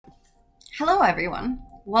Hello everyone,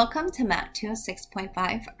 welcome to MAT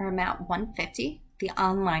 206.5 or MAT 150, the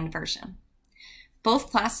online version. Both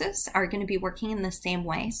classes are going to be working in the same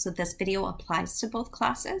way, so this video applies to both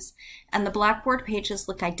classes, and the Blackboard pages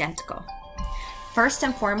look identical. First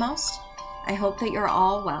and foremost, I hope that you're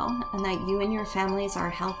all well and that you and your families are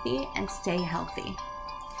healthy and stay healthy.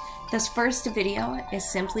 This first video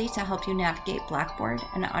is simply to help you navigate Blackboard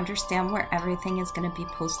and understand where everything is going to be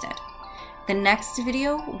posted. The next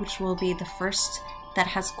video, which will be the first that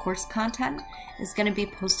has course content, is going to be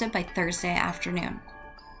posted by Thursday afternoon.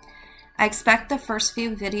 I expect the first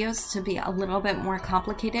few videos to be a little bit more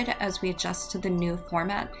complicated as we adjust to the new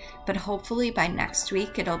format, but hopefully by next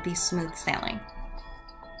week it'll be smooth sailing.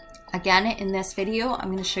 Again, in this video,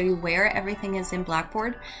 I'm going to show you where everything is in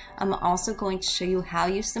Blackboard. I'm also going to show you how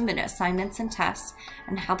you submit assignments and tests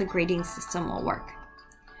and how the grading system will work.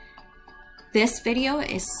 This video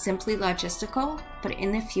is simply logistical, but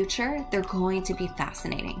in the future, they're going to be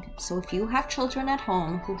fascinating. So if you have children at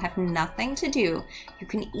home who have nothing to do, you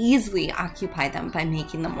can easily occupy them by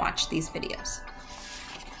making them watch these videos.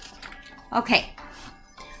 Okay,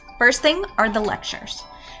 first thing are the lectures.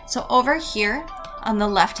 So over here on the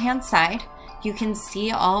left-hand side, you can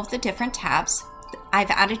see all of the different tabs.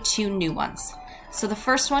 I've added 2 new ones. So the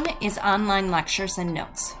first one is online lectures and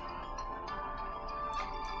notes.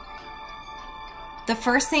 The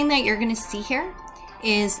first thing that you're going to see here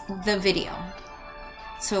is the video.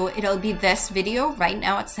 So it'll be this video. Right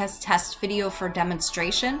now it says test video for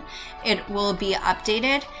demonstration. It will be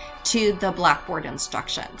updated to the Blackboard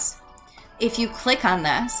instructions. If you click on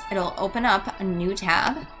this, it'll open up a new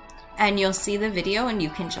tab and you'll see the video and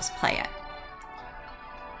you can just play it.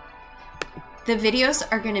 The videos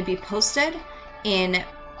are going to be posted in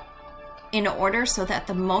order so that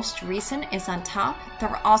the most recent is on top.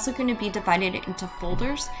 They're also going to be divided into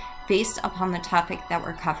folders based upon the topic that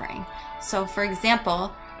we're covering. So for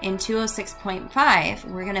example, in 206.5,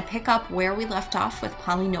 we're going to pick up where we left off with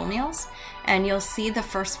polynomials, and you'll see the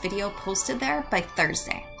first video posted there by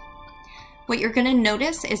Thursday. What you're going to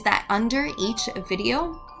notice is that under each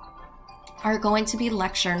video are going to be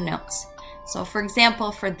lecture notes. So for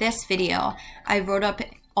example, for this video, I wrote up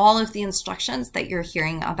all of the instructions that you're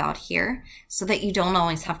hearing about here so that you don't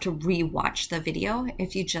always have to re-watch the video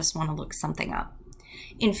if you just want to look something up.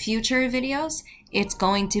 In future videos, it's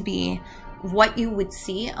going to be what you would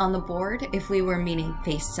see on the board if we were meeting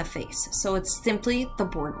face to face. So it's simply the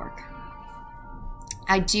board work.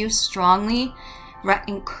 I do strongly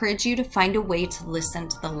encourage you to find a way to listen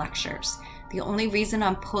to the lectures. The only reason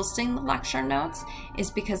I'm posting the lecture notes is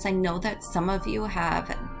because I know that some of you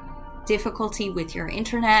have difficulty with your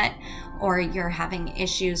internet or you're having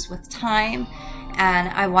issues with time, and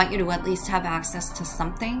I want you to at least have access to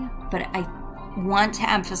something. But I want to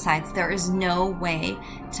emphasize there is no way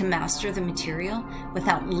to master the material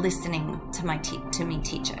without listening to me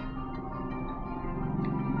teach it.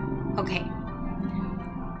 Okay,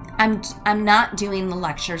 I'm not doing the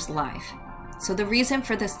lectures live. So the reason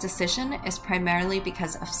for this decision is primarily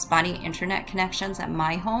because of spotty internet connections at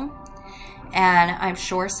my home. And I'm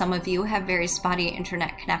sure some of you have very spotty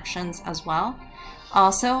internet connections as well.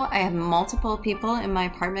 Also, I have multiple people in my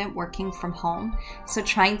apartment working from home, so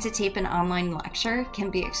trying to tape an online lecture can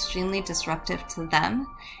be extremely disruptive to them,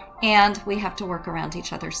 and we have to work around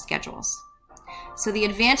each other's schedules. So the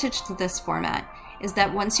advantage to this format is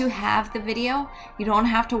that once you have the video, you don't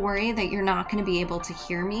have to worry that you're not going to be able to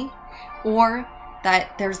hear me or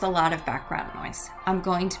that there's a lot of background noise. I'm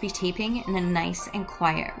going to be taping in a nice and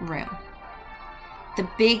quiet room. The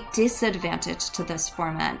big disadvantage to this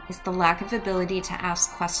format is the lack of ability to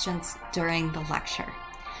ask questions during the lecture.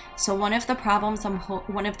 So one of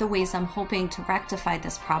the ways I'm hoping to rectify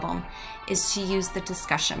this problem is to use the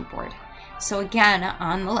discussion board. So again,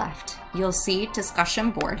 on the left, you'll see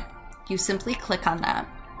discussion board. You simply click on that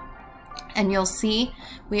and you'll see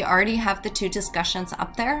we already have the 2 discussions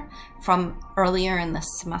up there from earlier in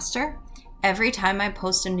this semester. Every time I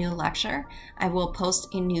post a new lecture, I will post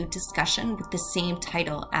a new discussion with the same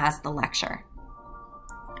title as the lecture.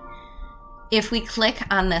 If we click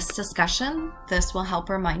on this discussion, this will help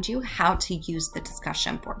remind you how to use the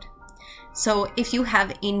discussion board. So if you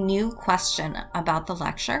have a new question about the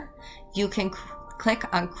lecture, you can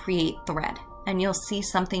click on Create Thread and you'll see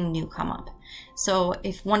something new come up. So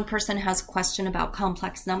if one person has a question about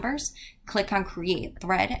complex numbers, click on Create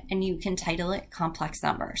Thread and you can title it Complex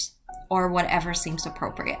Numbers, or whatever seems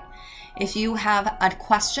appropriate. If you have a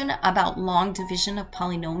question about long division of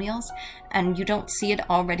polynomials and you don't see it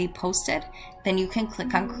already posted, then you can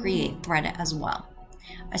click on Create Thread as well.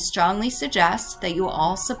 I strongly suggest that you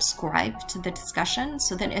all subscribe to the discussion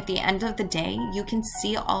so that at the end of the day, you can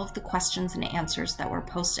see all of the questions and answers that were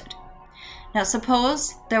posted. Now,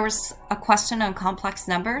 suppose there was a question on complex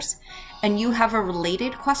numbers and you have a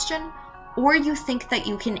related question, or you think that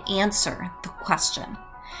you can answer the question.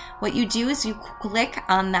 What you do is you click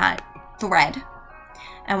on that thread,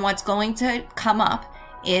 and what's going to come up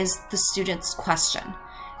is the student's question.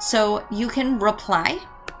 So you can reply.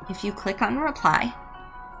 If you click on reply,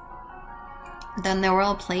 then there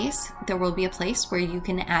will be a place where you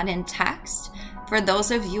can add in text. For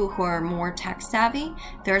those of you who are more tech savvy,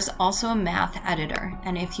 there's also a math editor.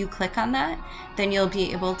 And if you click on that, then you'll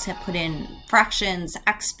be able to put in fractions,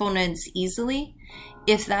 exponents easily.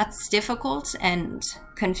 If that's difficult and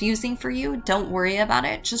confusing for you, don't worry about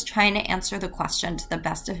it. Just trying to answer the question to the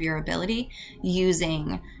best of your ability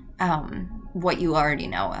using what you already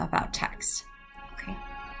know about text.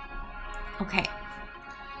 Okay.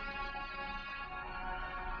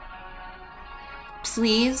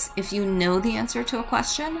 Please, if you know the answer to a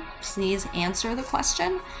question, please answer the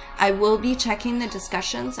question. I will be checking the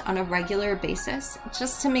discussions on a regular basis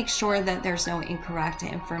just to make sure that there's no incorrect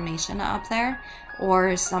information up there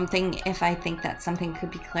or something if I think that something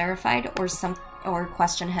could be clarified or a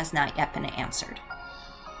question has not yet been answered.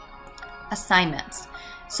 Assignments.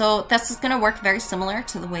 So this is going to work very similar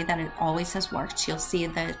to the way that it always has worked. You'll see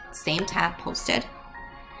the same tab posted.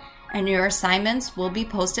 And your assignments will be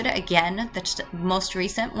posted again, the most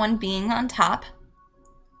recent one being on top.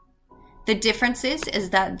 The difference is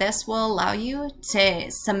that this will allow you to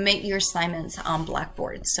submit your assignments on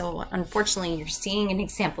Blackboard. So unfortunately, you're seeing an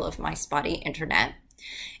example of my spotty internet.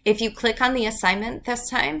 If you click on the assignment this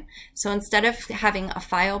time, so instead of having a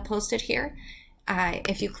file posted here,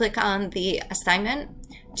 if you click on the assignment,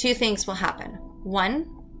 two things will happen.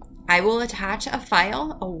 One, I will attach a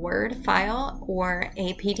file, a Word file or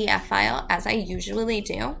a PDF file as I usually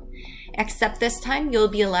do, except this time you'll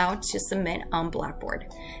be allowed to submit on Blackboard.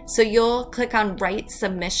 So you'll click on Write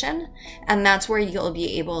Submission, and that's where you'll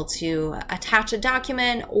be able to attach a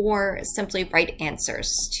document or simply write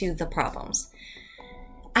answers to the problems.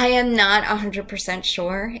 I am not 100%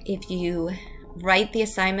 sure if you write the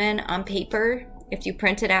assignment on paper, if you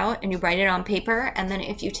print it out and you write it on paper, and then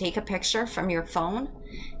if you take a picture from your phone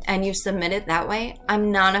and you submit it that way,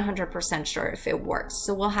 I'm not 100% sure if it works.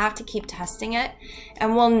 So we'll have to keep testing it,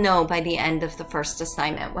 and we'll know by the end of the first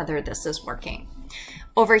assignment whether this is working.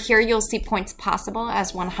 Over here, you'll see points possible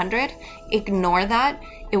as 100. Ignore that.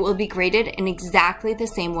 It will be graded in exactly the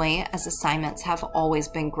same way as assignments have always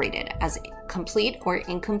been graded, as complete or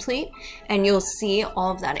incomplete, and you'll see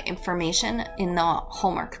all of that information in the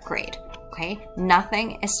homework grade. Okay,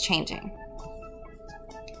 nothing is changing.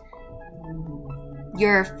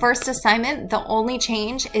 Your first assignment, the only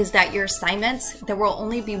change is that your assignments, there will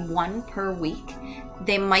only be one per week.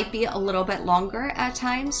 They might be a little bit longer at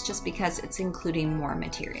times just because it's including more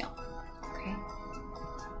material. Okay.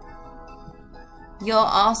 You'll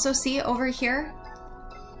also see over here,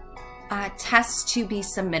 tests to be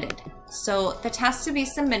submitted. So the tests to be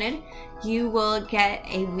submitted, you will get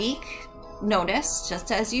a week notice,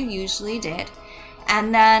 just as you usually did.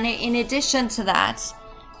 And then in addition to that,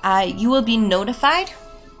 you will be notified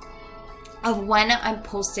of when I'm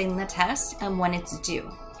posting the test and when it's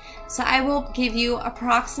due. So I will give you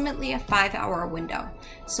approximately a 5-hour window.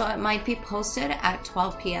 So it might be posted at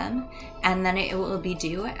 12 p.m. and then it will be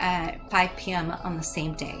due at 5 p.m. on the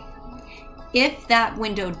same day. If that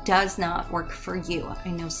window does not work for you, I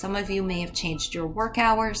know some of you may have changed your work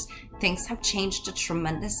hours. Things have changed a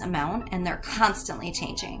tremendous amount and they're constantly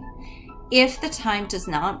changing. If the time does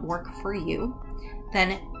not work for you,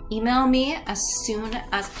 then email me as soon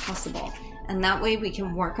as possible. And that way we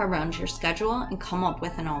can work around your schedule and come up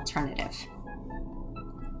with an alternative.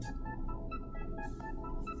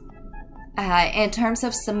 In terms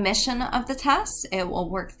of submission of the tests, it will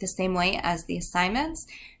work the same way as the assignments.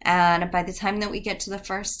 And by the time that we get to the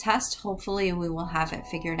first test, hopefully we will have it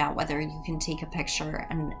figured out whether you can take a picture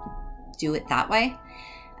and do it that way.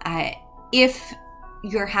 If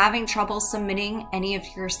you're having trouble submitting any of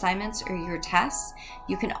your assignments or your tests,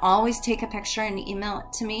 you can always take a picture and email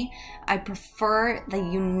it to me. I prefer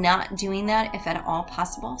that you not doing that if at all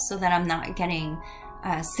possible, so that I'm not getting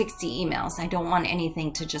 60 emails. I don't want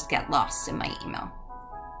anything to just get lost in my email.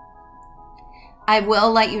 I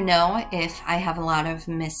will let you know if I have a lot of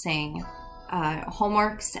missing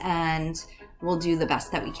homeworks, and we'll do the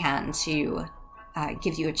best that we can to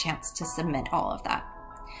give you a chance to submit all of that.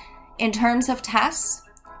 In terms of tests,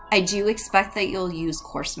 I do expect that you'll use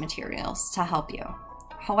course materials to help you.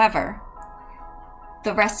 However,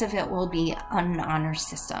 the rest of it will be on an honor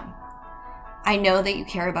system. I know that you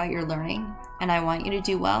care about your learning, and I want you to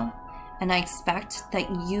do well, and I expect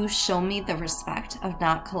that you show me the respect of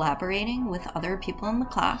not collaborating with other people in the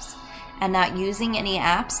class and not using any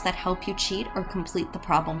apps that help you cheat or complete the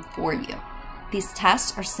problem for you. These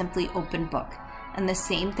tests are simply open book, and the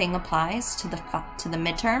same thing applies to the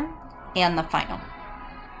midterm and the final.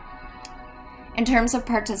 In terms of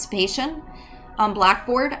participation, on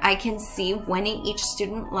Blackboard, I can see when each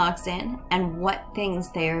student logs in and what things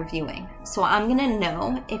they are viewing. So I'm gonna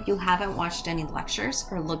know if you haven't watched any lectures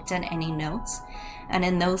or looked at any notes, and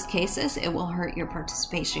in those cases, it will hurt your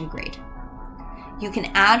participation grade. You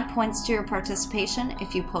can add points to your participation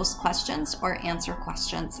if you post questions or answer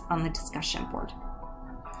questions on the discussion board.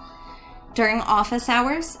 During office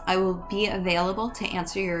hours, I will be available to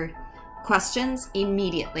answer your questions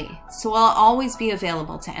immediately. So I'll always be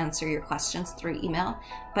available to answer your questions through email,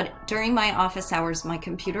 but during my office hours, my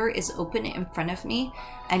computer is open in front of me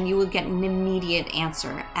and you will get an immediate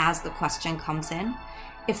answer as the question comes in.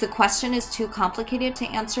 If the question is too complicated to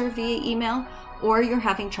answer via email or you're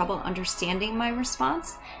having trouble understanding my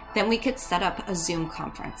response, then we could set up a Zoom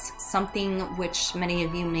conference, something which many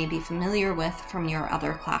of you may be familiar with from your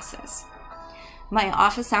other classes. My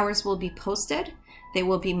office hours will be posted. They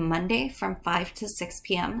will be Monday from 5 to 6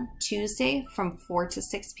 p.m., Tuesday from 4 to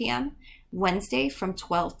 6 p.m., Wednesday from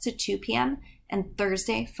 12 to 2 p.m., and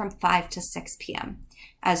Thursday from 5 to 6 p.m.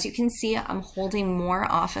 As you can see, I'm holding more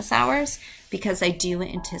office hours because I do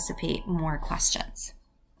anticipate more questions.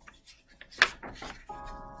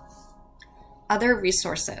 Other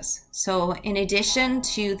resources. So in addition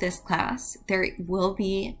to this class, there will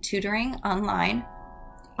be tutoring online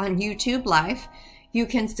on YouTube Live. You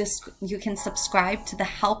can subscribe to the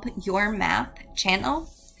Help Your Math channel.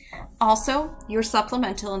 Also, your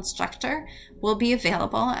supplemental instructor will be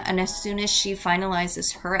available, and as soon as she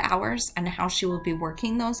finalizes her hours and how she will be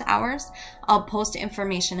working those hours, I'll post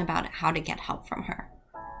information about how to get help from her.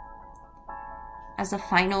 As a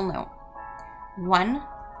final note, 1,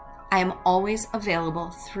 I am always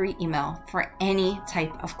available through email for any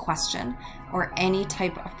type of question or any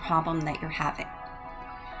type of problem that you're having.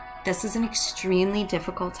 This is an extremely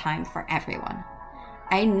difficult time for everyone.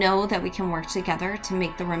 I know that we can work together to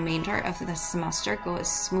make the remainder of this semester go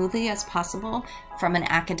as smoothly as possible from an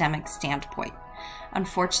academic standpoint.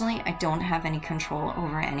 Unfortunately, I don't have any control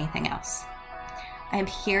over anything else. I am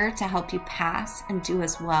here to help you pass and do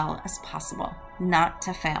as well as possible, not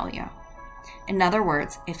to fail you. In other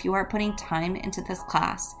words, if you are putting time into this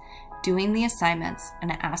class, doing the assignments,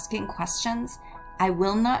 and asking questions, I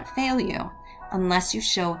will not fail you unless you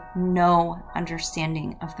show no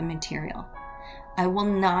understanding of the material. I will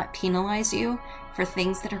not penalize you for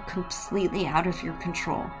things that are completely out of your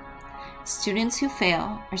control. Students who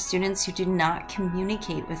fail are students who do not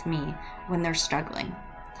communicate with me when they're struggling.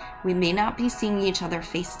 We may not be seeing each other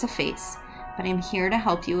face to face, but I'm here to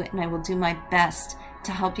help you, and I will do my best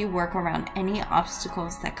to help you work around any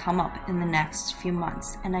obstacles that come up in the next few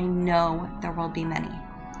months, and I know there will be many.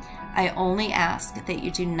 I only ask that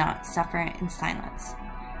you do not suffer in silence.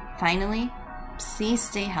 Finally, please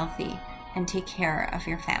stay healthy and take care of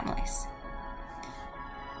your families.